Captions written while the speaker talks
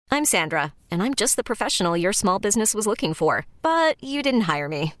I'm Sandra, and I'm just the professional your small business was looking for. But you didn't hire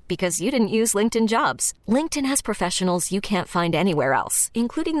me because you didn't use LinkedIn Jobs. LinkedIn has professionals you can't find anywhere else,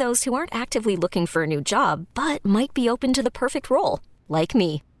 including those who aren't actively looking for a new job, but might be open to the perfect role, like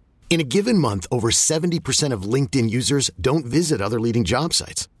me. In a given month, over 70% of LinkedIn users don't visit other leading job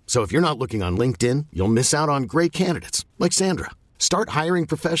sites. So if you're not looking on LinkedIn, you'll miss out on great candidates like Sandra. Start hiring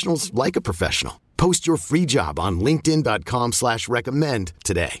professionals like a professional. Post your free job on linkedin.com/recommend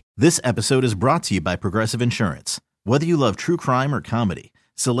today. This episode is brought to you by Progressive Insurance. Whether you love true crime or comedy,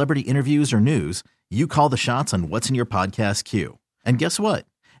 celebrity interviews or news, you call the shots on what's in your podcast queue. And guess what?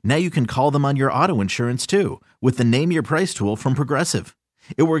 Now you can call them on your auto insurance too with the Name Your Price tool from Progressive.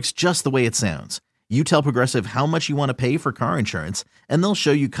 It works just the way it sounds. You tell Progressive how much you want to pay for car insurance, and they'll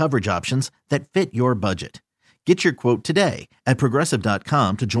show you coverage options that fit your budget. Get your quote today at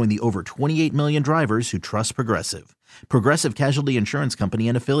Progressive.com to join the over 28 million drivers who trust Progressive. Progressive Casualty Insurance Company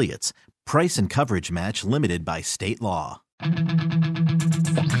and Affiliates. Price and coverage match limited by state law. Get up,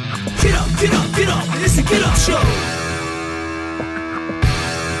 get up, get up. It's a Get Up Show.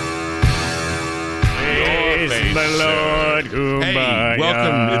 Praise the Lord. Hey,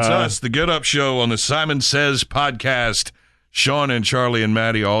 welcome. It's us, the Get Up Show on the Simon Says podcast. Sean and Charlie and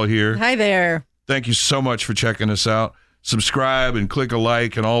Maddie all here. Hi there. Thank you so much for checking us out. Subscribe and click a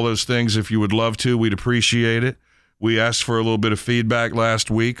like and all those things if you would love to. We'd appreciate it. We asked for a little bit of feedback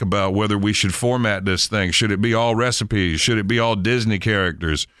last week about whether we should format this thing. Should it be all recipes? Should it be all Disney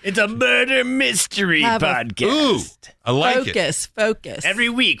characters? It's a murder mystery podcast. Ooh, I like it. Focus. Every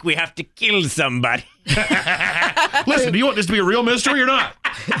week we have to kill somebody. Listen, do you want this to be a real mystery or not?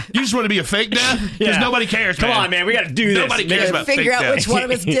 You just want to be a fake death? Because nobody cares, Come on, man. We got to do this. Nobody cares about fake Figure out death. which one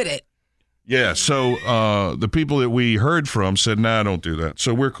of us did it. Yeah, so the people that we heard from said, nah, don't do that.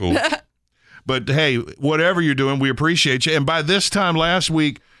 So we're cool. But, hey, whatever you're doing, we appreciate you. And by this time last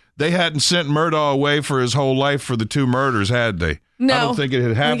week, they hadn't sent Murdaugh away for his whole life for the 2 murders, had they? No. I don't think it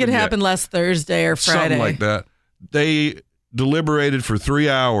had happened I think it happened last Thursday or Friday. Something like that. They deliberated for 3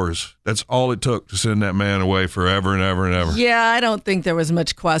 hours. That's all it took to send that man away forever and ever and ever. Yeah, I don't think there was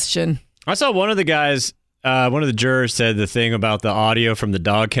much question. I saw one of the guys, one of the jurors said the thing about the audio from the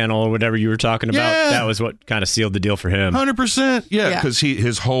dog kennel or whatever you were talking about. Yeah. That was what kind of sealed the deal for him. 100%. Yeah, because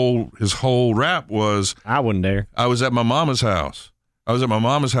his whole rap was, I wouldn't dare. I was at my mama's house. I was at my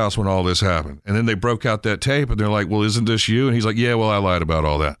mama's house when all this happened. And then they broke out that tape and they're like, well, isn't this you? And he's like, yeah, well, I lied about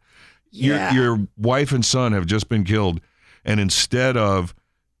all that. Yeah. Your wife and son have just been killed. And instead of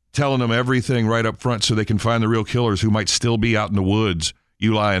telling them everything right up front so they can find the real killers who might still be out in the woods,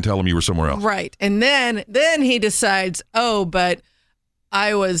 you lie and tell them you were somewhere else. Right. And then he decides, oh, but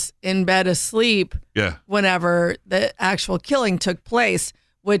I was in bed asleep whenever the actual killing took place,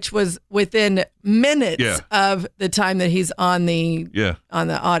 which was within minutes of the time that he's on the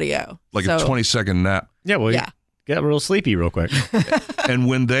audio. Like a 20-second nap. Yeah, well, got real sleepy real quick. And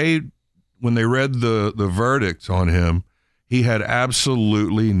when they read the verdict on him, he had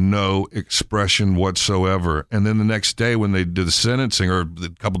absolutely no expression whatsoever. And then the next day when they did the sentencing, or a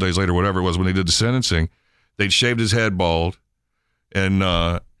couple days later, whatever it was, when they did the sentencing, they'd shaved his head bald.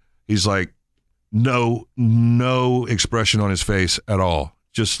 And he's like, no expression on his face at all.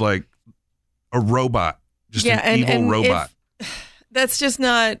 Just like a robot. Just an evil robot. That's just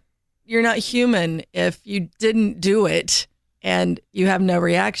not, you're not human if you didn't do it and you have no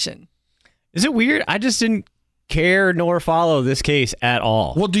reaction. Is it weird? I just didn't care nor follow this case at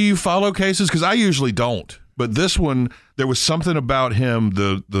all. Well, do you follow cases? Because I usually don't. But this one, there was something about him,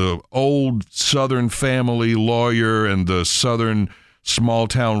 the old Southern family lawyer and the Southern small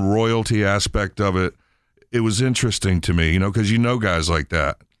town royalty aspect of it. It was interesting to me, because you know guys like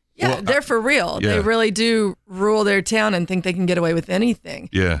that. Yeah, well, they're for real. Yeah. They really do rule their town and think they can get away with anything.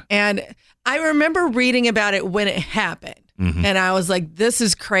 Yeah. And I remember reading about it when it happened. Mm-hmm. And I was like, this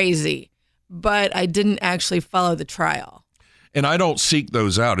is crazy. But I didn't actually follow the trial. And I don't seek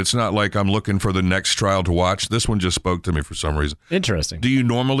those out. It's not like I'm looking for the next trial to watch. This one just spoke to me for some reason. Interesting. Do you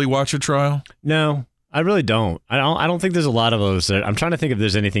normally watch a trial? No, I really don't. I don't think there's a lot of those. I'm trying to think if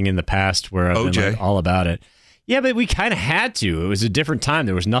there's anything in the past where I've been all about it. Yeah, but we kind of had to. It was a different time.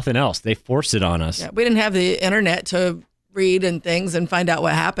 There was nothing else. They forced it on us. Yeah, we didn't have the internet to read and things and find out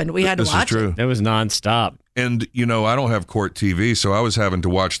what happened. We had to watch it. It was nonstop. And, I don't have court TV, so I was having to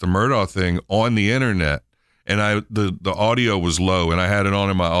watch the Murdaugh thing on the internet. And the audio was low, and I had it on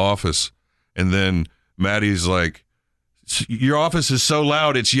in my office. And then Maddie's like, your office is so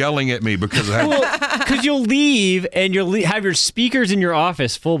loud, it's yelling at me because I have... Because you'll leave and you'll have your speakers in your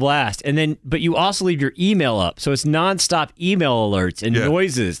office full blast, but you also leave your email up, so it's nonstop email alerts and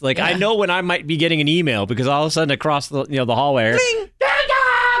noises. Like I know when I might be getting an email because all of a sudden across the hallway, Bing!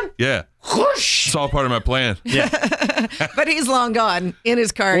 Yeah. Whoosh! It's all part of my plan. Yeah. But he's long gone in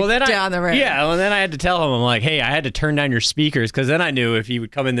his car down the road. Yeah, well, then I had to tell him, I'm like, hey, I had to turn down your speakers because then I knew if he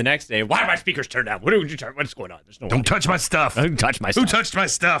would come in the next day, why are my speakers turned down? What's going on? There's no Don't touch my stuff. Don't touch my stuff. Who touched my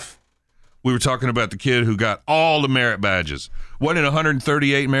stuff? We were talking about the kid who got all the merit badges. Wasn't it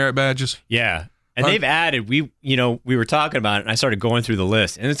 138 merit badges? Yeah. And they've added, we were talking about it, and I started going through the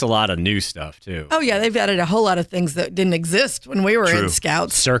list, and it's a lot of new stuff, too. Oh, yeah, they've added a whole lot of things that didn't exist when we were in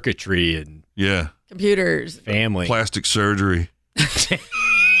Scouts. Circuitry and computers. Family. Plastic surgery.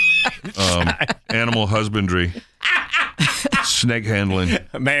 Animal husbandry. Snake handling.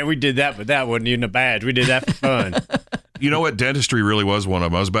 Man, we did that, but that wasn't even a badge. We did that for fun. You know what? Dentistry really was one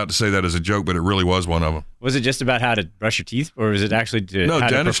of them. I was about to say that as a joke, but it really was one of them. Was it just about how to brush your teeth, or was it actually how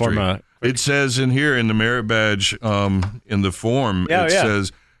dentistry. To perform It says in here in the merit badge, in the form,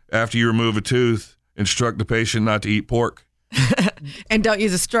 says after you remove a tooth, instruct the patient not to eat pork. And don't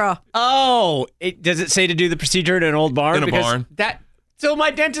use a straw. Oh, does it say to do the procedure in an old barn? In a barn. So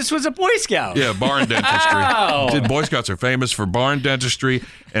my dentist was a Boy Scout. Yeah, barn dentistry. Oh. Boy Scouts are famous for barn dentistry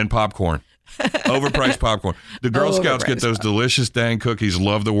and popcorn. Overpriced popcorn. The Girl Scouts get those delicious dang cookies,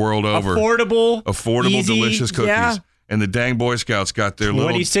 love the world over. Affordable, easy, delicious cookies. Yeah. And the dang Boy Scouts got their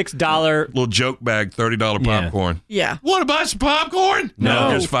 $26 little joke bag, $30 popcorn. Yeah. Want to buy some popcorn?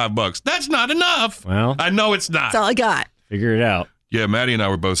 No. Here's $5. That's not enough. Well, I know it's not. That's all I got. Figure it out. Yeah, Maddie and I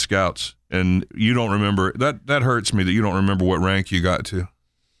were both Scouts, and you don't remember that. Hurts me that you don't remember what rank you got to.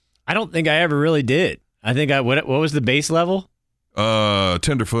 I don't think I ever really did. I think what was the base level?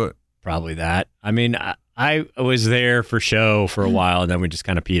 Tenderfoot. Probably that. I mean, I was there for show for a while, and then we just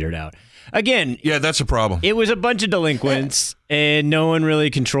kind of petered out. Again, yeah, that's a problem. It was a bunch of delinquents, and no one really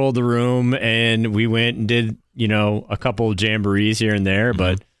controlled the room, and we went and did, a couple of jamborees here and there,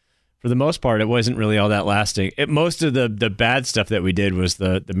 but for the most part, it wasn't really all that lasting. Most of the bad stuff that we did was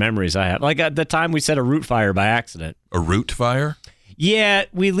the memories I have. Like at the time we set a root fire by accident. A root fire? Yeah,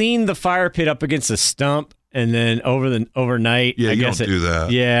 we leaned the fire pit up against a stump, and then overnight, I guess don't do that.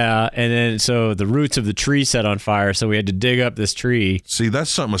 Yeah, and then so the roots of the tree set on fire, so we had to dig up this tree. See, that's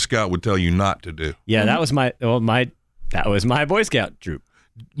something a scout would tell you not to do. Yeah, that was my Boy Scout troop.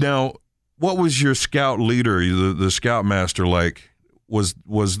 Now, what was your scout leader, the scoutmaster like? Was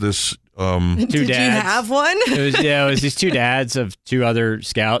this Did two dads? You have one? It was these two dads of two other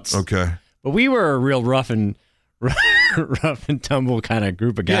scouts. Okay, but we were a real rough and tumble kind of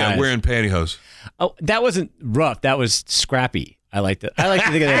group of guys. Yeah, wearing pantyhose. Oh, that wasn't rough. That was scrappy. I like to think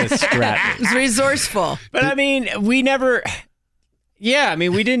of that as scrappy. It's resourceful. But I mean, we never. Yeah, I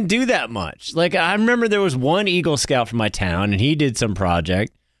mean, we didn't do that much. Like I remember there was one Eagle Scout from my town, and he did some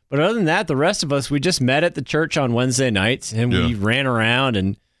project. But other than that, the rest of us, we just met at the church on Wednesday nights, and we ran around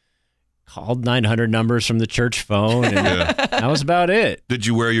and called 900 numbers from the church phone, and that was about it. Did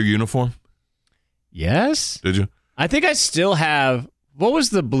you wear your uniform? Yes. Did you? I think I still have. What was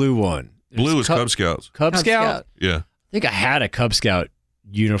the blue one? Blue was Cub Scouts. Cub Scout? Yeah. I think I had a Cub Scout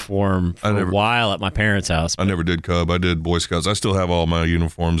uniform for a while at my parents' house. I never did Cub. I did Boy Scouts. I still have all my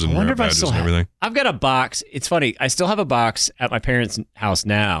uniforms and merit badges and everything. I've got a box. It's funny. I still have a box at my parents' house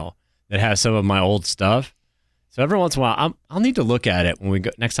now that has some of my old stuff. So every once in a while, I'll need to look at it when we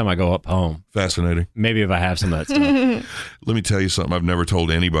go next time I go up home. Fascinating. Maybe if I have some of that stuff. Let me tell you something I've never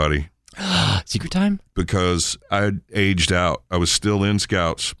told anybody. Secret time? Because I aged out. I was still in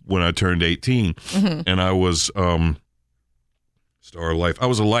Scouts when I turned 18. And I was Star of Life. I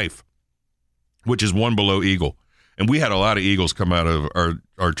was a Life, which is one below Eagle. And we had a lot of Eagles come out of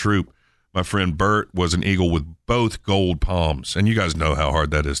our troop. My friend Bert was an Eagle with both gold palms. And you guys know how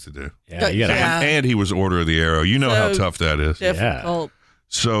hard that is to do. Yeah, you gotta. And he was Order of the Arrow. You know how tough that is. Difficult. Yeah.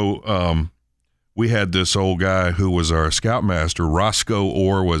 So we had this old guy who was our scoutmaster. Roscoe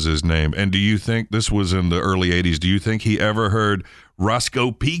Orr was his name. And do you think, this was in the early 80s, do you think he ever heard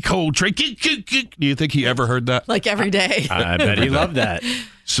Roscoe P. Coltrane? Do you think he ever heard that? Like every day. I bet he loved that.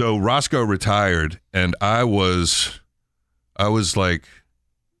 So Roscoe retired, and I was like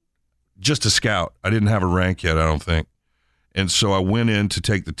just a scout. I didn't have a rank yet, I don't think. And so I went in to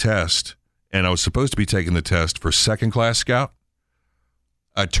take the test, and I was supposed to be taking the test for second class scout.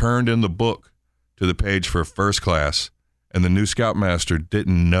 I turned in the book to the page for first class, and the new scoutmaster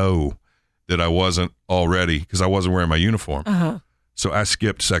didn't know that I wasn't already because I wasn't wearing my uniform. So I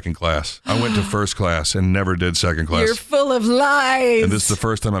skipped second class. I went to first class and never did second class. You're full of lies. And this is the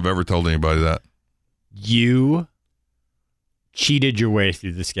first time I've ever told anybody that. You cheated your way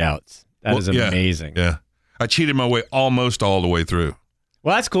through the Scouts. That is amazing. Yeah. I cheated my way almost all the way through.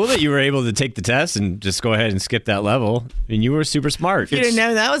 Well, that's cool that you were able to take the test and just go ahead and skip that level. And you were super smart. If you didn't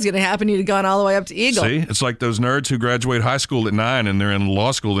know that was going to happen, you'd have gone all the way up to Eagle. See, it's like those nerds who graduate high school at 9 and they're in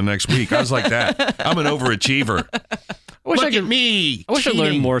law school the next week. I was like that. I'm an overachiever. Look at me. I wish I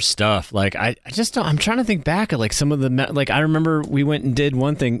learned more stuff. Like I just don't. I'm trying to think back at like some of the like I remember we went and did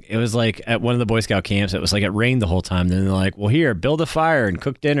one thing. It was like at one of the Boy Scout camps. It was like it rained the whole time. Then they're like, "Well, here, build a fire and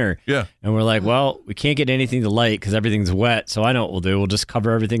cook dinner." Yeah. And we're like, "Well, we can't get anything to light because everything's wet. So I know what we'll do. We'll just cover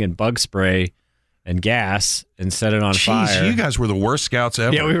everything in bug spray and gas and set it on fire." You guys were the worst scouts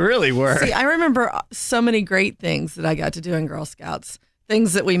ever. Yeah, we really were. See, I remember so many great things that I got to do in Girl Scouts.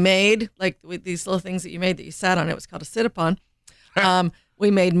 Things that we made, like with these little things that you made that you sat on. It was called a sit-upon.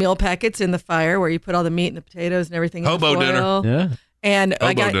 We made meal packets in the fire where you put all the meat and the potatoes and everything. Hobo in the foil. dinner. Yeah. And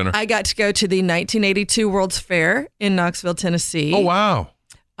dinner. I got to go to the 1982 World's Fair in Knoxville, Tennessee. Oh, wow.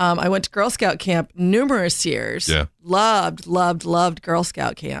 I went to Girl Scout camp numerous years. Yeah. Loved Girl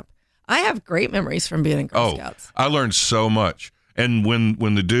Scout camp. I have great memories from being in Girl Scouts. I learned so much. And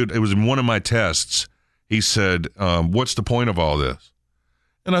when the dude, it was in one of my tests, he said, what's the point of all this?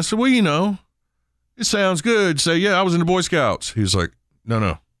 And I said, well, you know, it sounds good. Say, yeah, I was in the Boy Scouts. He's like,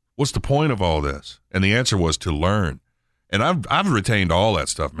 no. What's the point of all this? And the answer was to learn. And I've retained all that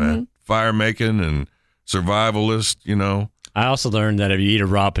stuff, man. Mm-hmm. Fire making and survivalist, you know. I also learned that if you eat a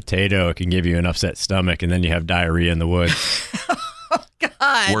raw potato, it can give you an upset stomach, and then you have diarrhea in the woods.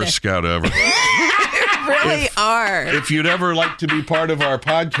 God. Worst scout ever. Really are. If you'd ever like to be part of our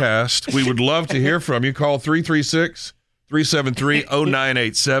podcast, we would love to hear from you. Call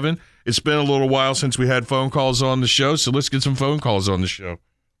 336-373-0987. It's been a little while since we had phone calls on the show, so let's get some phone calls on the show.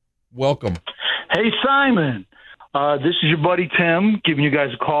 Welcome. Hey, Simon. This is your buddy Tim giving you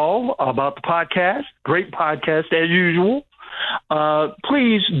guys a call about the podcast. Great podcast as usual.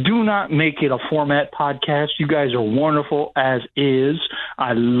 Please do not make it a format podcast. You guys are wonderful as is.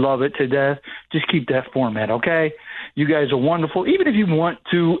 I love it to death. Just keep that format, okay? You guys are wonderful. Even if you want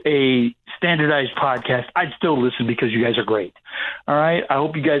to a standardized podcast, I'd still listen because you guys are great. All right? I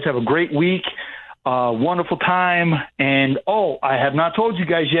hope you guys have a great week. Wonderful time. And, I have not told you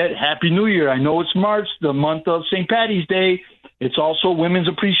guys yet, Happy New Year. I know it's March, the month of St. Patty's Day. It's also Women's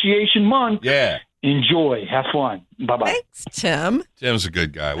Appreciation Month. Yeah. Enjoy. Have fun. Bye-bye. Thanks, Tim. Tim's a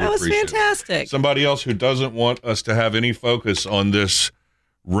good guy. We That was appreciate fantastic. it. Somebody else who doesn't want us to have any focus on this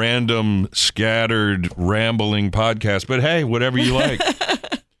random, scattered, rambling podcast. But, hey, whatever you like.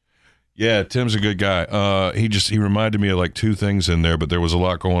 Yeah, Tim's a good guy. He reminded me of like two things in there, but there was a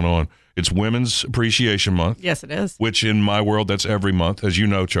lot going on. It's Women's Appreciation Month. Yes, it is. Which in my world, that's every month, as you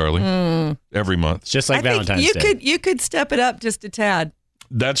know, Charlie. Every month. It's just like Valentine's Day. You could step it up just a tad.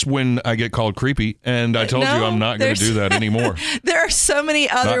 That's when I get called creepy, and I told you I'm not going to do that anymore. There are so many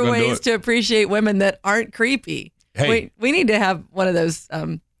other ways to appreciate women that aren't creepy. Hey. We need to have one of those.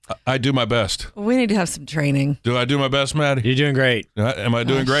 I do my best. We need to have some training. Do I do my best, Maddie? You're doing great. Am I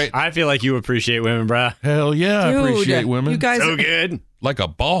doing great? I feel like you appreciate women, bruh. Hell yeah, Dude, I appreciate women. You guys So good. Like a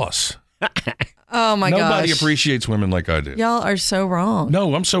boss. Oh my gosh. Nobody appreciates women like I do. Y'all are so wrong.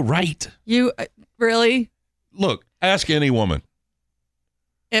 No, I'm so right. You really? Look, ask any woman.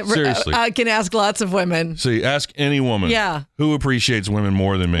 Seriously. I can ask lots of women. See, ask any woman. Yeah. Who appreciates women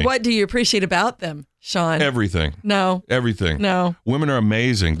more than me? What do you appreciate about them, Sean? Everything. No. Everything. No. Women are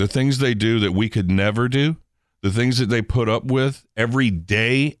amazing. The things they do that we could never do, the things that they put up with every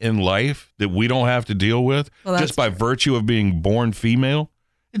day in life that we don't have to deal with, just by virtue of being born female,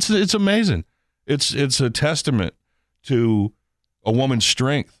 it's amazing. It's a testament to a woman's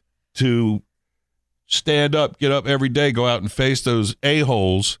strength to stand up, get up every day, go out and face those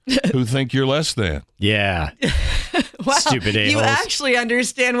a-holes who think you're less than. Yeah. Wow. Stupid a-holes. You actually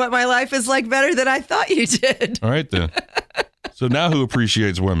understand what my life is like better than I thought you did. All right, then. So now who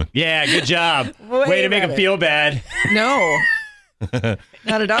appreciates women? Yeah, good job. Wait Way to a make them minute. feel bad. No.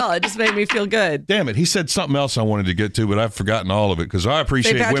 Not at all. It just made me feel good. Damn it. He said something else I wanted to get to, but I've forgotten all of it because I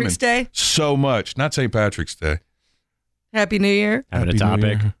appreciate St. women Patrick's Day? so much. Not St. Patrick's Day. Happy New Year. Having a Happy New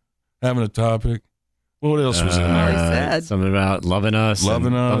topic. Year. Having a topic. What else was in there? said. Something about loving us. Loving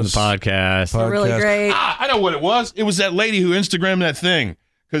and us. Loving the podcast. Podcast. Really great. I know what it was. It was that lady who Instagrammed that thing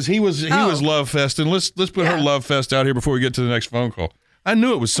because he was love festing. Let's put her love fest out here before we get to the next phone call. I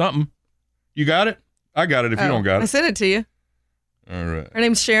knew it was something. You got it? I got it if you don't got I it. sent it to you. All right. Her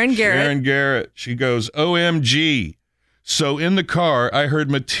name's Sharon Garrett. Sharon Garrett. She goes, OMG. So in the car, I heard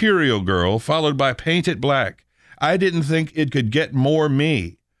Material Girl followed by Paint It Black. I didn't think it could get more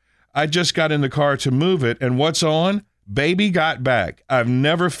me. I just got in the car to move it, and what's on? Baby Got Back. I've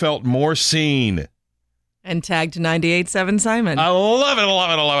never felt more seen. And tagged 98.7 Simon. I love it,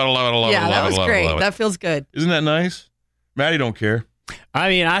 love it, love it, love it, love it. Yeah, love that it, was love it, great. love it. That feels good. Isn't that nice? Maddie don't care. I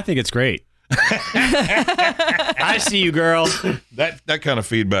mean, I think it's great. I see you, girl. That kind of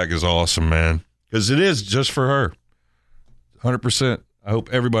feedback is awesome, man, because it is just for her. 100%. I hope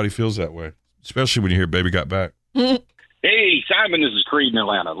everybody feels that way, especially when you hear Baby Got Back. Hey, Simon, this is Creed in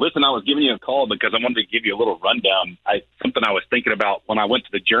Atlanta. Listen, I was giving you a call because I wanted to give you a little rundown. Something I was thinking about when I went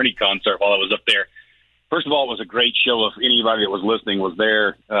to the Journey concert while I was up there. First of all, it was a great show. If anybody that was listening was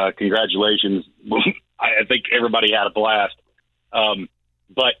there, congratulations. I think everybody had a blast.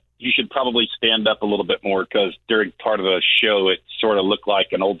 But you should probably stand up a little bit more because during part of the show, it sort of looked like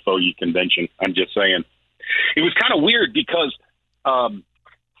an old fogey convention. I'm just saying. It was kind of weird because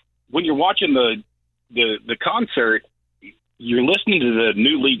when you're watching the concert, you're listening to the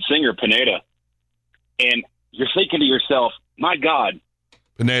new lead singer, Pineda, and you're thinking to yourself, my God.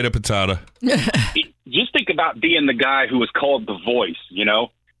 Pineda Patata. Just think about being the guy who was called The Voice, you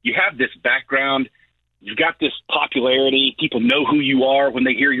know? You have this background. You've got this popularity. People know who you are when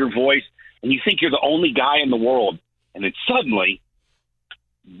they hear your voice, and you think you're the only guy in the world. And then suddenly,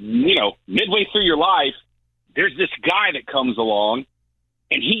 you know, midway through your life, there's this guy that comes along,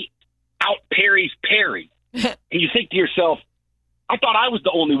 and he out-parries Perry. And you think to yourself, I thought I was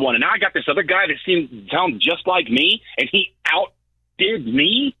the only one, and now I got this other guy that sounds just like me, and he outdid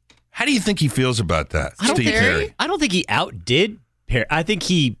me? How do you think he feels about that, Steve Perry? I don't think he outdid Perry. I think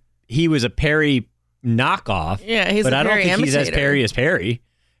he was a Perry knockoff. Yeah, he's but a I don't Perry think he's as imitator. Perry as Perry.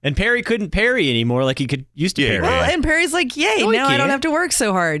 And Perry couldn't parry anymore like he used to parry. Well, and Perry's like, yay, No, he now I don't can't. have to work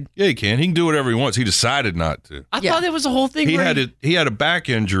so hard. Yeah, he can. He can do whatever he wants. He decided not to. I thought that was the whole thing. He where had a back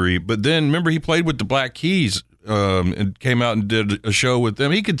injury, but then remember he played with the Black Keys and came out and did a show with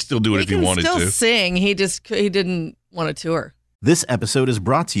them. He could still do it if he wanted still to. sing. He didn't want to tour. This episode is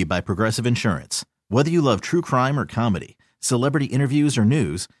brought to you by Progressive Insurance. Whether you love true crime or comedy, celebrity interviews or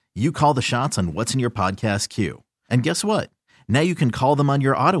news, you call the shots on what's in your podcast queue. And guess what? Now you can call them on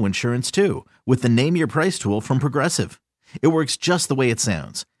your auto insurance too with the Name Your Price tool from Progressive. It works just the way it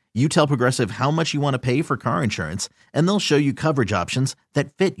sounds. You tell Progressive how much you want to pay for car insurance, and they'll show you coverage options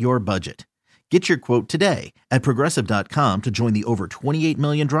that fit your budget. Get your quote today at Progressive.com to join the over 28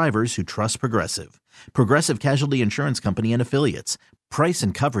 million drivers who trust Progressive. Progressive Casualty Insurance Company and Affiliates. Price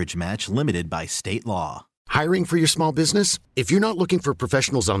and coverage match limited by state law. Hiring for your small business? If you're not looking for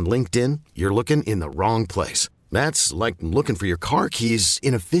professionals on LinkedIn, you're looking in the wrong place. That's like looking for your car keys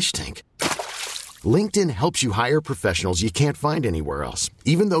in a fish tank. LinkedIn helps you hire professionals you can't find anywhere else,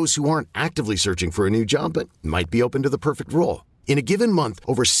 even those who aren't actively searching for a new job but might be open to the perfect role. In a given month,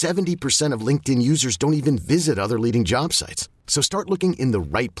 over 70% of LinkedIn users don't even visit other leading job sites. So start looking in the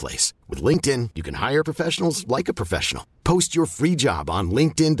right place. With LinkedIn, you can hire professionals like a professional. Post your free job on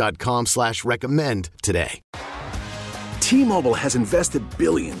linkedin.com/recommend today. T-Mobile has invested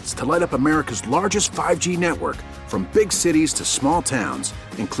billions to light up America's largest 5G network, from big cities to small towns,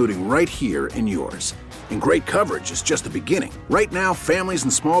 including right here in yours. And great coverage is just the beginning. Right now, families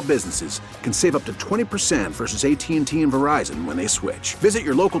and small businesses can save up to 20% versus AT&T and Verizon when they switch. Visit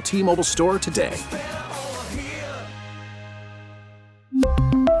your local T-Mobile store today.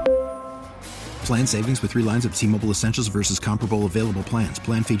 Plan savings with 3 lines of T-Mobile Essentials versus comparable available plans.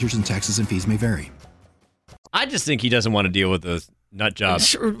 Plan features and taxes and fees may vary. I just think he doesn't want to deal with those nut jobs.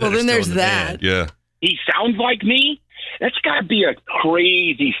 Sure, well, then there's that. Yeah. He sounds like me? That's got to be a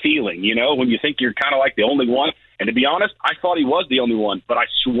crazy feeling, you know, when you think you're kind of like the only one. And to be honest, I thought he was the only one, but I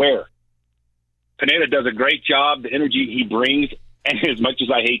swear, Pineda does a great job. The energy he brings, and as much as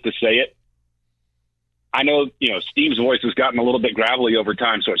I hate to say it, I know, you know, Steve's voice has gotten a little bit gravelly over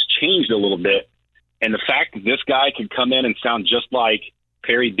time, so it's changed a little bit. And the fact that this guy could come in and sound just like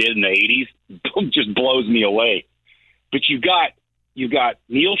Perry did in the 80s just blows me away. But you've got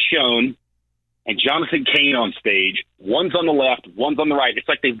Neil Schon and Jonathan Cain on stage. One's on the left, one's on the right. It's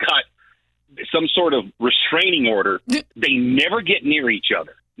like they've got some sort of restraining order. They never get near each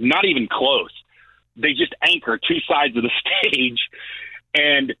other, not even close. They just anchor two sides of the stage.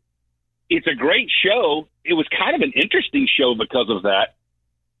 And it's a great show. It was kind of an interesting show because of that.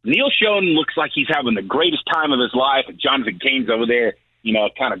 Neil Schon looks like he's having the greatest time of his life, and Jonathan Cain's over there, you know,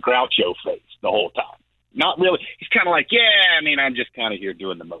 kind of Groucho face the whole time. Not really. He's kind of like, yeah, I mean, I'm just kind of here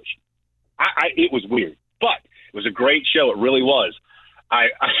doing the motion. It was weird, but it was a great show. It really was. I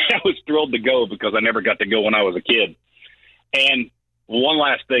was thrilled to go because I never got to go when I was a kid. And one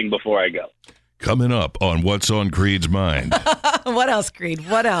last thing before I go. Coming up on What's on Creed's Mind. What else, Creed?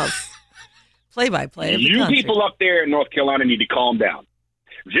 What else? Play-by-play. You people up there in North Carolina need to calm down.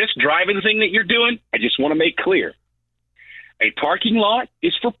 This driving thing that you're doing, I just want to make clear. A parking lot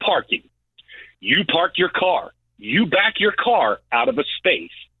is for parking. You park your car. You back your car out of a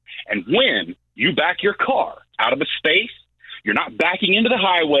space. And when you back your car out of a space, You're not backing into the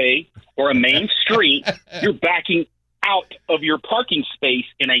highway or a main street. You're backing out of your parking space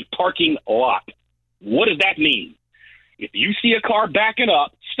in a parking lot. What does that mean? If you see a car backing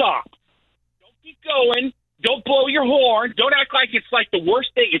up, stop. Don't keep going. Don't blow your horn. Don't act like it's like the worst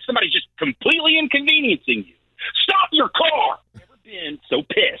thing. If somebody's just completely inconveniencing you, stop your car. I've never been so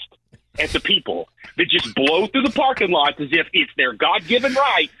pissed at the people that just blow through the parking lots as if it's their God-given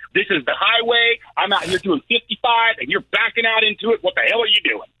right. This is the highway. I'm out here doing 55, and you're backing out into it. What the hell are you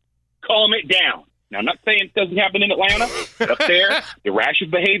doing? Calm it down. Now, I'm not saying it doesn't happen in Atlanta, but up there, the rash of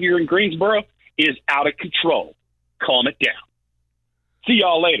behavior in Greensboro is out of control. Calm it down. See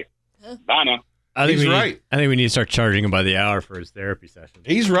y'all later. Bye now. He's right. I think we need to start charging him by the hour for his therapy session.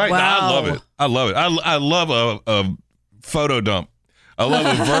 He's right. Wow. I love it. I love a photo dump. I love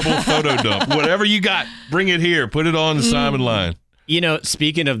a verbal photo dump. Whatever you got, bring it here. Put it on the Simon line. You know,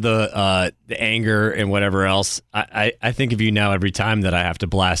 speaking of the anger and whatever else, I think of you now every time that I have to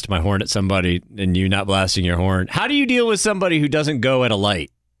blast my horn at somebody and you not blasting your horn. How do you deal with somebody who doesn't go at a light?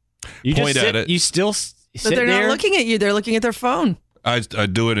 You Point just at it. You still sit But they're there? not looking at you. They're looking at their phone. I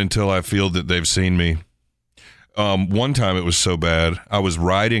do it until I feel that they've seen me. One time it was so bad, I was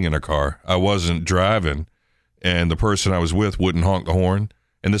riding in a car. I wasn't driving, and the person I was with wouldn't honk the horn.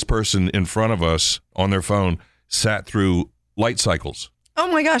 And this person in front of us on their phone sat through light cycles.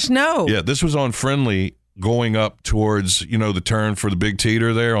 Oh, my gosh, no. Yeah, this was on Friendly going up towards, the turn for the Big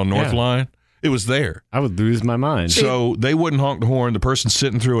Teeter there on North Line. It was there. I would lose my mind. So they wouldn't honk the horn. The person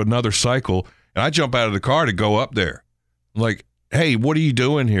sitting through another cycle, and I jump out of the car to go up there. I'm like, hey, what are you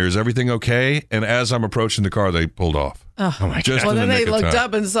doing here? Is everything okay? And as I'm approaching the car, they pulled off. Oh, my Just God. Well, in then the they nick of looked time.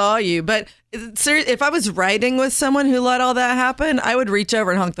 up and saw you. But if I was riding with someone who let all that happen, I would reach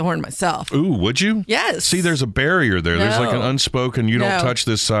over and honk the horn myself. Ooh, would you? Yes. See, there's a barrier there. There's like an No. unspoken, you No. don't touch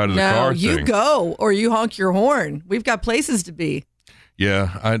this side of the No, car you thing. go or you honk your horn. We've got places to be.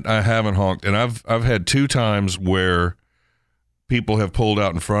 Yeah, I haven't honked. And I've had 2 times where people have pulled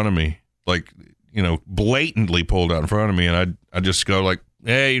out in front of me, like, blatantly pulled out in front of me. And I just go like,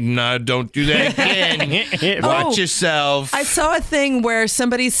 hey, no, don't do that again. Watch yourself. I saw a thing where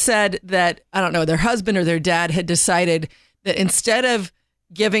somebody said that, I don't know, their husband or their dad had decided that instead of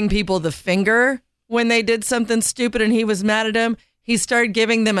giving people the finger when they did something stupid and he was mad at them, he started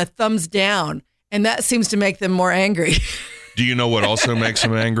giving them a thumbs down. And that seems to make them more angry. Do you know what also makes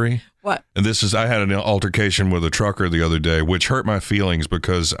them angry? What? And I had an altercation with a trucker the other day, which hurt my feelings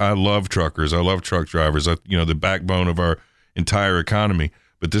because I love truckers. I love truck drivers. The backbone of our entire economy.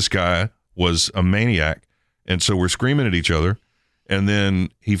 But this guy was a maniac. And so we're screaming at each other. And then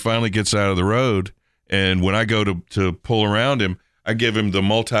he finally gets out of the road. And when I go to pull around him, I give him the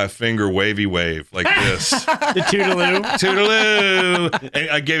multi-finger wavy wave like this. The toodaloo. Toodaloo. And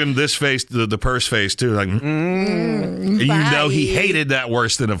I gave him this face, the purse face too. Like, and he hated that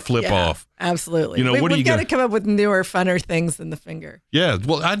worse than a flip off. Absolutely. What are you We've got gonna to come up with newer, funner things than the finger. Yeah,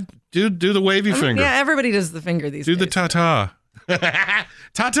 well, I do the wavy finger. Yeah, everybody does the finger these days. Do the ta-ta.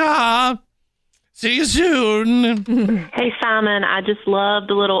 Ta-ta. See you soon. Hey, Simon, I just love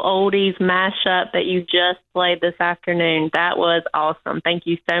the little oldies mashup that you just played this afternoon. That was awesome. Thank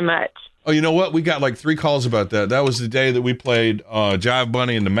you so much. Oh, you know what? We got like 3 calls about that. That was the day that we played Jive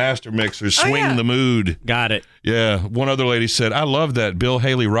Bunny and the Master Mixer, Swing the Mood. Got it. Yeah. One other lady said, I love that Bill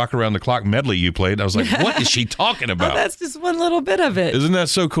Haley Rock Around the Clock medley you played. I was like, what is she talking about? That's just one little bit of it. Isn't that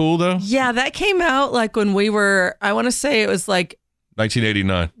so cool, though? Yeah, that came out like when we were, I want to say it was like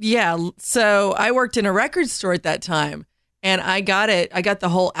 1989. Yeah. So I worked in a record store at that time and I got the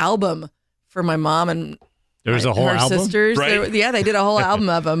whole album for my mom and there was a whole her album? sisters. Right. They did a whole album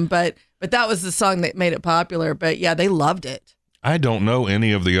of them, but that was the song that made it popular. But yeah, they loved it. I don't know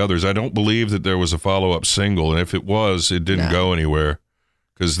any of the others. I don't believe that there was a follow-up single. And if it was, it didn't go anywhere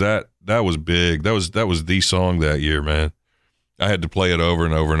because that was big. That was the song that year, man. I had to play it over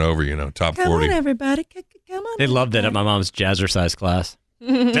and over and over, top 40. Come on, everybody. Come on. They loved it at my mom's jazzercise class.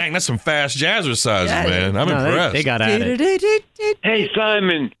 Dang, that's some fast jazzercises, man. I'm impressed. They got at it. Hey,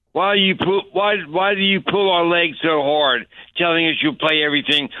 Simon, why do you pull our legs so hard, telling us you'll play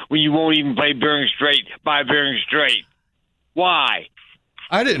everything when you won't even play Bering Strait by Bering Strait? Why?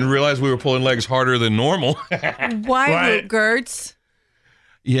 I didn't realize we were pulling legs harder than normal. Why, Luke Gertz?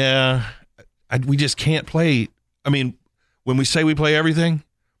 Yeah, we just can't play. I mean, when we say we play everything,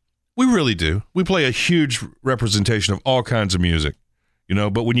 we really do. We play a huge representation of all kinds of music,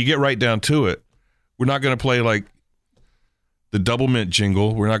 but when you get right down to it, we're not going to play like the Double Mint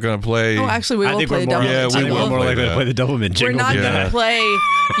jingle. We're not going to play. Oh, actually, we will play Double Mint we jingle. will more play likely to that. play the Double Mint jingle. We're not than going that. to play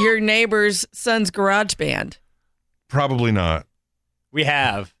your neighbor's son's garage band. Probably not. We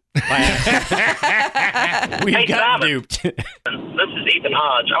have. We've got duped. This is Ethan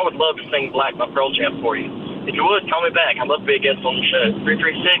Hodge. I would love to sing Black by Pearl Jam for you. If you would, call me back. I'd love to be a guest on the show.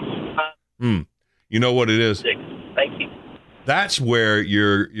 336. You know what it is? Thank you. That's where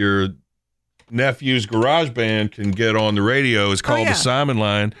your nephew's garage band can get on the radio. It's called the Simon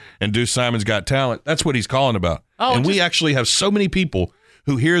Line and do Simon's Got Talent. That's what he's calling about. And we actually have so many people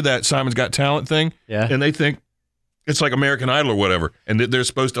who hear that Simon's Got Talent thing, and they think it's like American Idol or whatever, and they're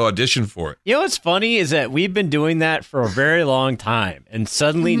supposed to audition for it. You know what's funny is that we've been doing that for a very long time, and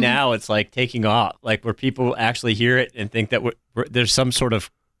suddenly now it's like taking off, like where people actually hear it and think that there's some sort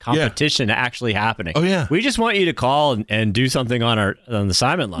of competition actually happening. Oh yeah, we just want you to call and do something on the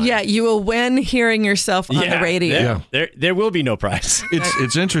Simon Line. Yeah, you will win hearing yourself on the radio. There will be no prize.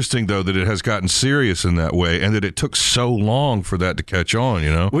 It's interesting though that it has gotten serious in that way, and that it took so long for that to catch on.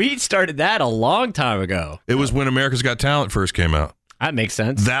 You know, we started that a long time ago. It was when America's Got Talent first came out. That makes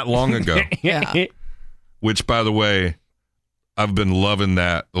sense. That long ago. Yeah. Which, by the way, I've been loving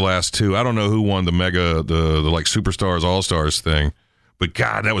that the last two. I don't know who won the like Superstars All Stars thing. But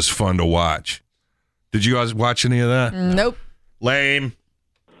God, that was fun to watch. Did you guys watch any of that? Nope. Lame.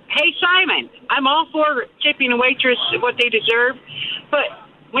 Hey, Simon, I'm all for tipping a waitress what they deserve, but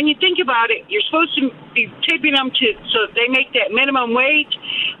when you think about it, you're supposed to be tipping them so they make that minimum wage.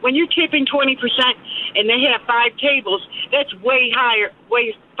 When you're tipping 20% and they have 5 tables, that's way higher,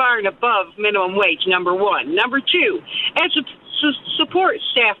 way far and above minimum wage, number one. Number two, as a support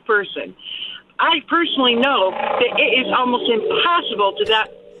staff person, I personally know that it is almost impossible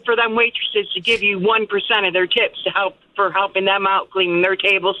for them waitresses to give you 1% of their tips for helping them out, cleaning their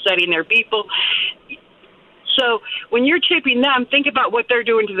tables, setting their people. So when you're tipping them, think about what they're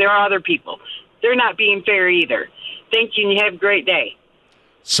doing to their other people. They're not being fair either. Thank you, and you have a great day.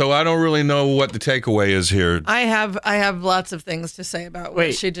 So I don't really know what the takeaway is here. I have lots of things to say about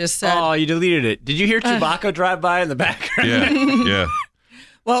what she just said. Oh, you deleted it. Did you hear Chewbacca drive by in the background? Yeah.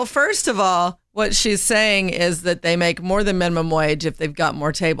 Well, first of all, what she's saying is that they make more than minimum wage if they've got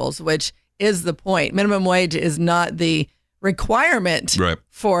more tables, which is the point. Minimum wage is not the requirement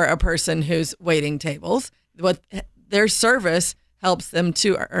for a person who's waiting tables. What their service helps them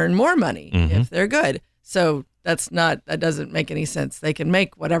to earn more money if they're good. So that doesn't make any sense. They can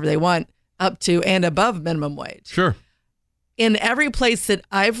make whatever they want up to and above minimum wage. Sure. In every place that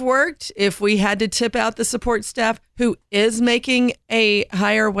I've worked, if we had to tip out the support staff who is making a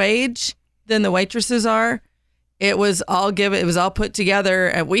higher wage than the waitresses are, it was all put together,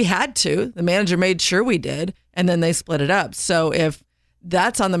 and we had to. The manager made sure we did, and then they split it up. So if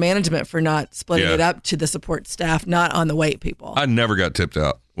that's on the management for not splitting it up to the support staff, not on the wait people. I never got tipped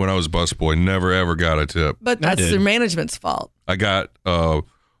out when I was a busboy. Never ever got a tip. But that's the management's fault. I got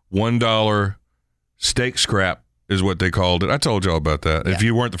 $1 steak scrap is what they called it. I told y'all about that. Yeah. If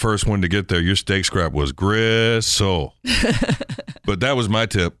you weren't the first one to get there, your steak scrap was gristle. But that was my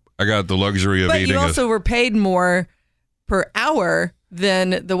tip. I got the luxury of eating. But you also were paid more per hour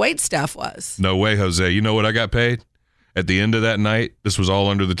than the wait staff was. No way, Jose. You know what I got paid? At the end of that night, this was all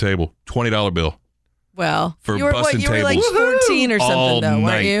under the table. $20 bill. Well, for you were busting tables. You were like 14 or something, all though, night.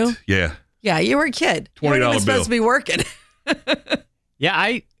 weren't you? Yeah. Yeah, you were a kid. $20 you weren't even bill. supposed to be working.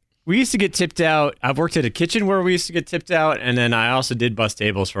 Yeah, we used to get tipped out. I've worked at a kitchen where we used to get tipped out, and then I also did bus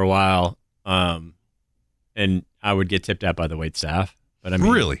tables for a while, and I would get tipped out by the wait staff. But I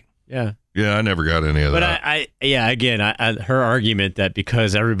mean, really? Yeah. Yeah, I never got any of that. But her argument that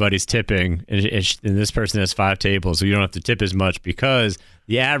because everybody's tipping and this person has 5 tables, so you don't have to tip as much because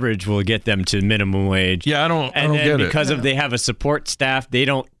the average will get them to minimum wage. Yeah, I don't get it. Because they have a support staff, they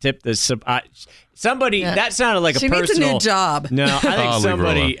don't tip the somebody. That sounded like she a personal. She needs a new job. No, I think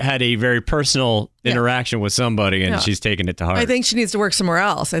somebody had a very personal interaction with somebody, and she's taking it to heart. I think she needs to work somewhere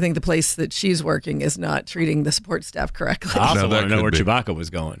else. I think the place that she's working is not treating the support staff correctly. I also want to know where Chewbacca was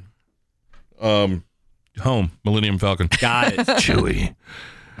going. Home. Millennium Falcon. Got it. Chewie.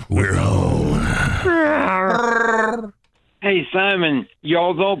 We're home. Hey, Simon,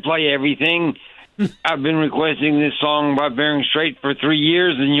 y'all don't play everything. I've been requesting this song by Bering Strait for 3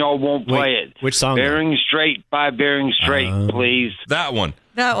 years, and y'all won't play it. Which song? Bering Strait by Bering Strait, please. That one.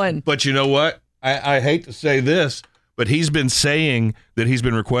 That one. But you know what? I hate to say this, but he's been saying that he's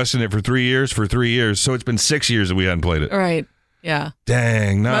been requesting it for 3 years, so it's been 6 years that we hadn't played it. Right. Yeah.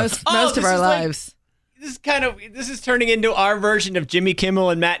 Dang. Most of our lives. This is turning into our version of Jimmy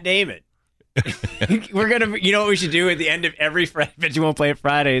Kimmel and Matt Damon. We're going to, you know what we should do at the end of every Friday, but you won't play it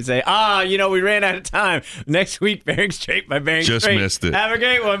Friday, and say, we ran out of time. Next week, Bering Strait by Bering Strait. Just missed it. Have a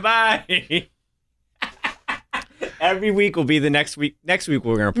great one. Bye. Every week will be the next week. Next week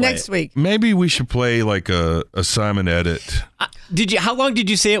we're gonna play Next week. Maybe we should play like a Simon edit. How long did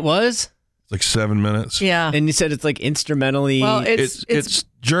you say it was? Like 7 minutes. Yeah. And you said it's like instrumentally. Well, It's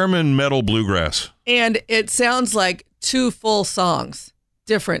German metal bluegrass. And it sounds like 2 full songs,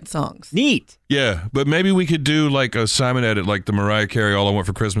 different songs. Neat. Yeah, but maybe we could do like a Simon edit, like the Mariah Carey "All I Want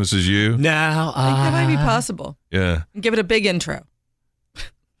for Christmas Is You." Now, I think that might be possible. Yeah. And give it a big intro.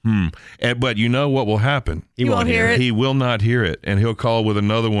 But you know what will happen? He won't hear it. He will not hear it, and he'll call with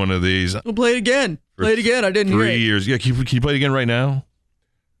another one of these. We'll play it again. Play it again. I didn't hear it. 3 years. Yeah, can you play it again right now?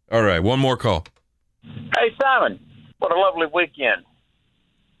 All right, one more call. Hey, Simon, what a lovely weekend.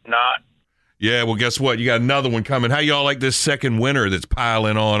 Not. Yeah, well, guess what? You got another one coming. How y'all like this second winter that's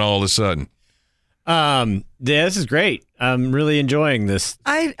piling on all of a sudden? Yeah, this is great. I'm really enjoying this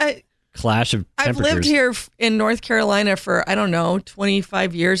clash of I've temperatures. lived here in North Carolina for,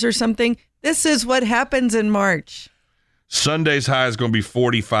 25 years or something. This is what happens in March. Sunday's high is going to be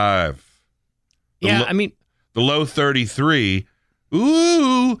 45. The low 33.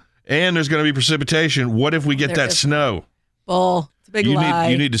 Ooh, and there's going to be precipitation. What if we get that snow? Bull. It's a big lie.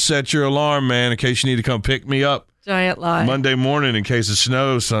 You need to set your alarm, man, in case you need to come pick me up. Giant lie. Monday morning in case it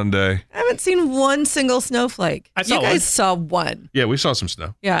snows Sunday. I haven't seen one single snowflake. You guys saw one. Yeah, we saw some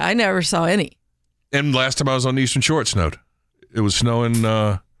snow. Yeah, I never saw any. And last time I was on the Eastern Shore, it snowed. It was snowing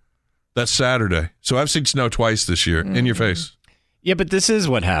that Saturday. So I've seen snow twice this year in your face. Yeah, but this is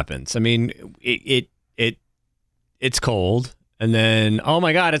what happens. I mean, it's cold. And then, oh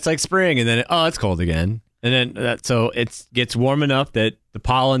my God, it's like spring. And then, it's cold again. And then, so it gets warm enough that the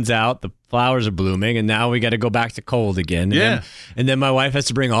pollen's out, the flowers are blooming, and now we got to go back to cold again. And then my wife has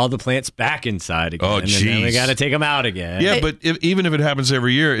to bring all the plants back inside again. Oh, geez. And then we got to take them out again. Yeah, but even if it happens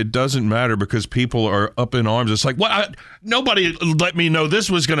every year, it doesn't matter because people are up in arms. It's like, what? Nobody let me know this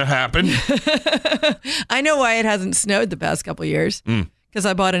was going to happen. I know why it hasn't snowed the past couple of years. Because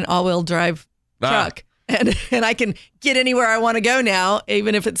I bought an all-wheel drive truck. And I can get anywhere I want to go now,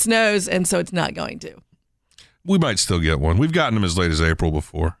 even if it snows, and so it's not going to. We might still get one. We've gotten them as late as April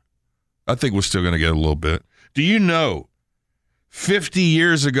before. I think we're still going to get a little bit. Do you know, 50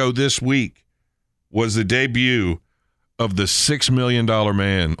 years ago this week was the debut of the $6 Million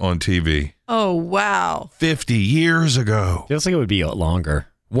Man on TV. Oh, wow. 50 years ago. Feels like it would be longer.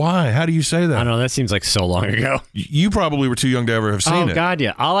 Why? How do you say that? I don't know. That seems like so long ago. You probably were too young to ever have seen it. Oh, God,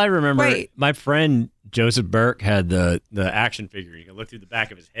 yeah. All I remember, my friend Joseph Burke had the action figure. You can look through the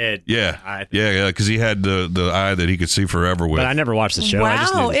back of his head. Yeah, because he had the eye that he could see forever with. But I never watched the show. Wow, I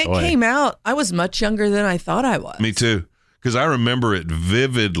just knew the toy. Came out. I was much younger than I thought I was. Me too, because I remember it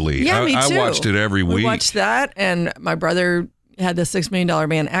vividly. Yeah, me too. I watched it every week. We watched that, and my brother had the $6 Million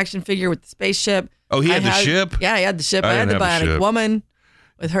Man action figure with the spaceship. Oh, he had the ship? Yeah, he had the ship. I had the Bionic Woman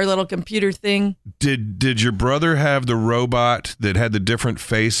with her little computer thing. Did your brother have the robot that had the different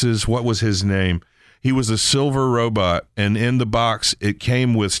faces? What was his name? He was a silver robot, and in the box, it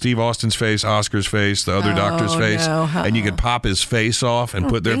came with Steve Austin's face, Oscar's face, the other doctor's face, and you could pop his face off and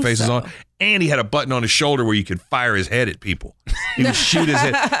put their faces on. And he had a button on his shoulder where you could fire his head at people. He would shoot his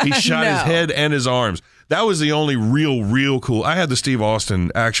head. He shot his head and his arms. That was the only real cool. I had the Steve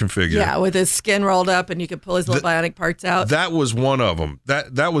Austin action figure. Yeah, with his skin rolled up, and you could pull his little bionic parts out. That was one of them.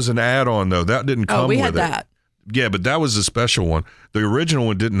 That was an add-on, though. That didn't come with it. Oh, we had that. Yeah, but that was a special one. The original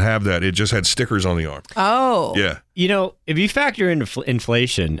one didn't have that. It just had stickers on the arm. Oh. Yeah. You know, if you factor in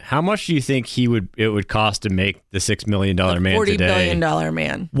inflation, how much do you think it would cost to make the $6 Million Man today? $40 billion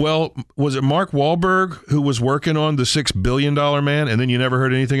man. Well, was it Mark Wahlberg who was working on the $6 billion man, and then you never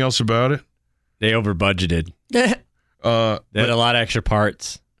heard anything else about it? They over budgeted. They had a lot of extra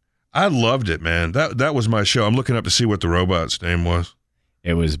parts. I loved it, man. That was my show. I'm looking up to see what the robot's name was.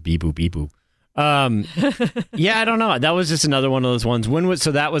 It was Beep-Boo Beep-Boo. Yeah, I don't know. That was just another one of those ones.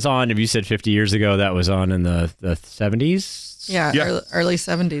 So that was on, if you said 50 years ago, that was on in the 70s? Yeah. Early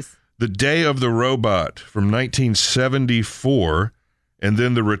 70s. The Day of the Robot from 1974, and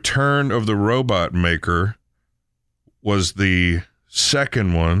then The Return of the Robot Maker was the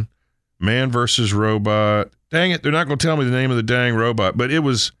second one. Man versus Robot. Dang it, they're not going to tell me the name of the dang robot, but it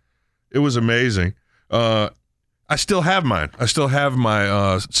was amazing. I still have mine. I still have my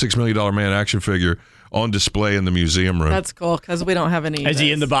 $6 Million Man action figure on display in the museum room. That's cool, because we don't have any. Is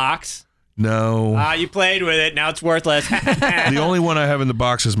he in the box? No. You played with it. Now it's worthless. The only one I have in the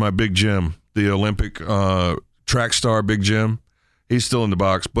box is my Big Jim, the Olympic track star Big Jim. He's still in the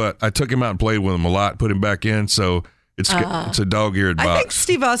box, but I took him out and played with him a lot, put him back in, so it's a dog-eared box. I think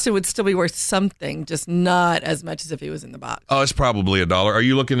Steve Austin would still be worth something, just not as much as if he was in the box. Oh, it's probably $1. Are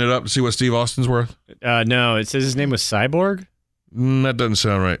you looking it up to see what Steve Austin's worth? No, it says his name was Cyborg. That doesn't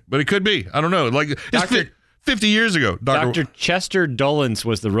sound right, but it could be. I don't know. Like 50 years ago. Dr. Chester Dolenz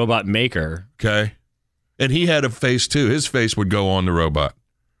was the robot maker. Okay. And he had a face, too. His face would go on the robot.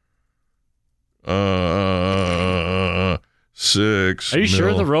 6 Are you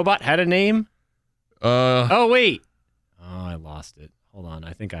sure the robot had a name? Oh, wait. Oh, I lost it. Hold on.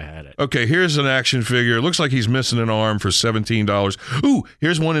 I think I had it. Okay, here's an action figure. It looks like he's missing an arm for $17. Ooh,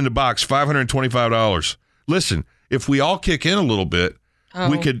 here's one in the box, $525. Listen, if we all kick in a little bit,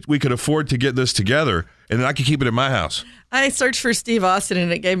 we could afford to get this together, and then I could keep it in my house. I searched for Steve Austin,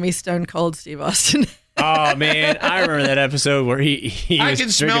 and it gave me Stone Cold Steve Austin. Oh, man. I remember that episode where he I was can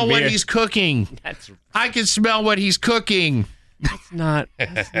smell beer. what he's cooking. I can smell what he's cooking. That's not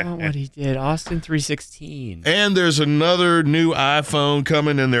what he did. Austin 316. And there's another new iPhone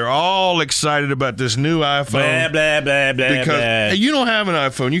coming, and they're all excited about this new iPhone. Blah, blah, blah, blah, because blah. Hey, you don't have an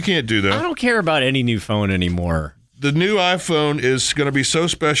iPhone. You can't do that. I don't care about any new phone anymore. The new iPhone is going to be so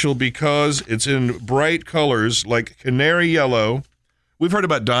special because it's in bright colors like canary yellow. We've heard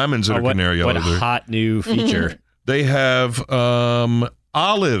about diamonds that are canary yellow. What a hot new feature. They have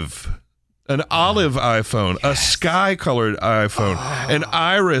olive. An olive iPhone, a sky-colored iPhone, an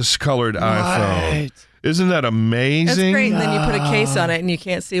iris-colored iPhone. Isn't that amazing? That's great. And then you put a case on it, and you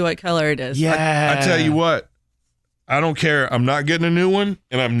can't see what color it is. I tell you what, I don't care. I'm not getting a new one,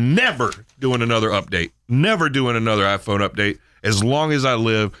 and I'm never doing another update. Never doing another iPhone update as long as I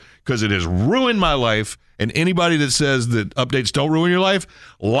live, because it has ruined my life. And anybody that says that updates don't ruin your life,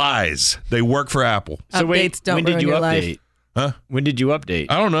 lies. They work for Apple. So Updates don't when did ruin you your update? life. Huh? When did you update?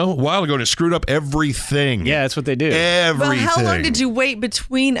 I don't know. A while ago, and it screwed up everything. Yeah, that's what they do. Everything. Well, how long did you wait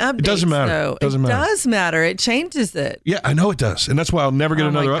between updates? It doesn't matter. Though? Does matter. It changes it. Yeah, I know it does. And that's why I'll never get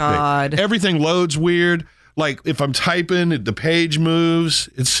another update. God. Everything loads weird. Like if I'm typing, the page moves.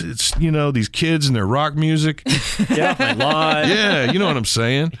 It's these kids and their rock music. Yeah, my lawn. Yeah, you know what I'm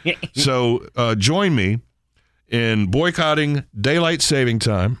saying. So join me in boycotting daylight saving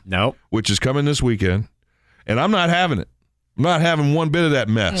time. Nope. Which is coming this weekend. And I'm not having it. I'm not having one bit of that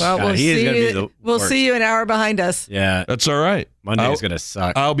mess. Well, we'll see you an hour behind us. Yeah. That's all right. Monday's going to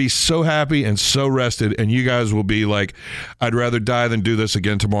suck. I'll be so happy and so rested, and you guys will be like, I'd rather die than do this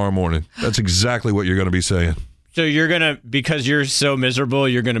again tomorrow morning. That's exactly what you're going to be saying. So you're going to, because you're so miserable,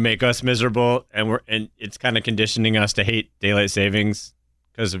 you're going to make us miserable, and it's kind of conditioning us to hate daylight savings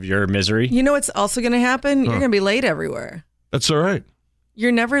because of your misery? You know what's also going to happen? You're going to be late everywhere. That's all right.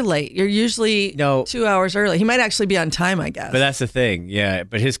 You're never late. You're usually 2 hours early. He might actually be on time, I guess. But that's the thing. Yeah.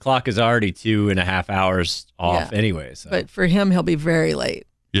 But his clock is already 2.5 hours off anyway. So. But for him, he'll be very late.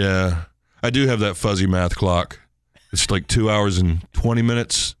 Yeah. I do have that fuzzy math clock. It's like 2 hours and 20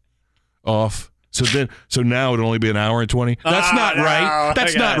 minutes off. So now it'll only be an hour and 20. That's not right.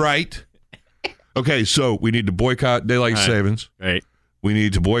 That's not right. Okay. So we need to boycott daylight savings. Right. We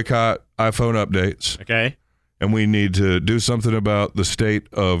need to boycott iPhone updates. Okay. And we need to do something about the state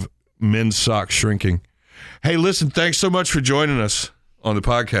of men's socks shrinking. Hey, listen, thanks so much for joining us on the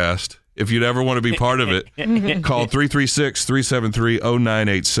podcast. If you'd ever want to be part of it, call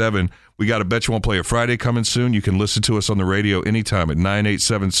 336-373-0987. We got a Bet You Won't Play It Friday coming soon. You can listen to us on the radio anytime at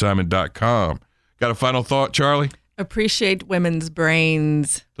 987simon.com. Got a final thought, Charlie? Appreciate women's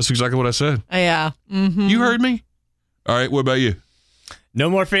brains. That's exactly what I said. Yeah. Mm-hmm. You heard me? All right, what about you? No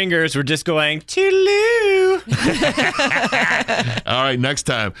more fingers. We're just going toodaloo. All right, next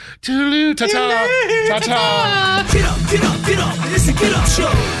time. Toodaloo, ta-ta, ta-ta. Get up, get up, get up. It's a Get Up Show.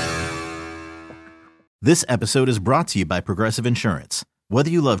 This episode is brought to you by Progressive Insurance. Whether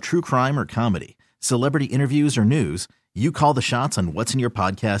you love true crime or comedy, celebrity interviews or news, you call the shots on what's in your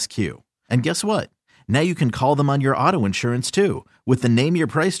podcast queue. And guess what? Now you can call them on your auto insurance too with the Name Your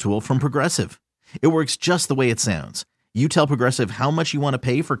Price tool from Progressive. It works just the way it sounds. You tell Progressive how much you want to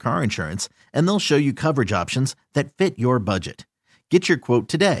pay for car insurance, and they'll show you coverage options that fit your budget. Get your quote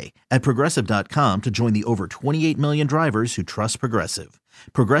today at Progressive.com to join the over 28 million drivers who trust Progressive.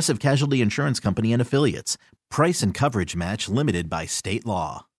 Progressive Casualty Insurance Company and Affiliates. Price and coverage match limited by state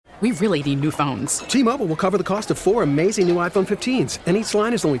law. We really need new phones. T-Mobile will cover the cost of 4 amazing new iPhone 15s, and each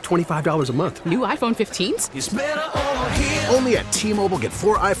line is only $25 a month. New iPhone 15s? It's better over here. Only at T-Mobile, get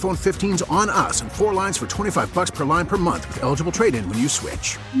 4 iPhone 15s on us and 4 lines for $25 per line per month with eligible trade-in when you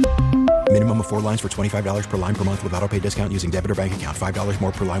switch. Minimum of 4 lines for $25 per line per month with autopay discount using debit or bank account. $5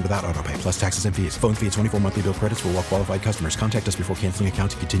 more per line without autopay, plus taxes and fees. Phone fee at 24 monthly bill credits for well-qualified customers. Contact us before canceling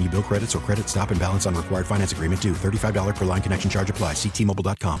account to continue bill credits or credit stop and balance on required finance agreement due. $35 per line connection charge applies. See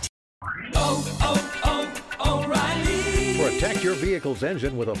T-Mobile.com. O'Reilly. For a Protect your vehicle's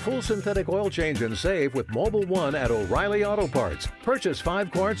engine with a full synthetic oil change and save with Mobil 1 at O'Reilly Auto Parts. Purchase 5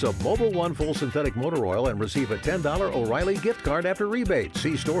 quarts of Mobil 1 full synthetic motor oil and receive a $10 O'Reilly gift card after rebate.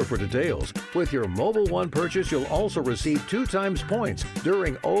 See store for details. With your Mobil 1 purchase, you'll also receive 2 times points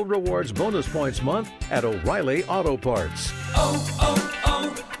during O Rewards Bonus Points Month at O'Reilly Auto Parts.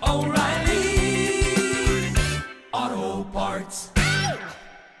 O'Reilly Auto Parts.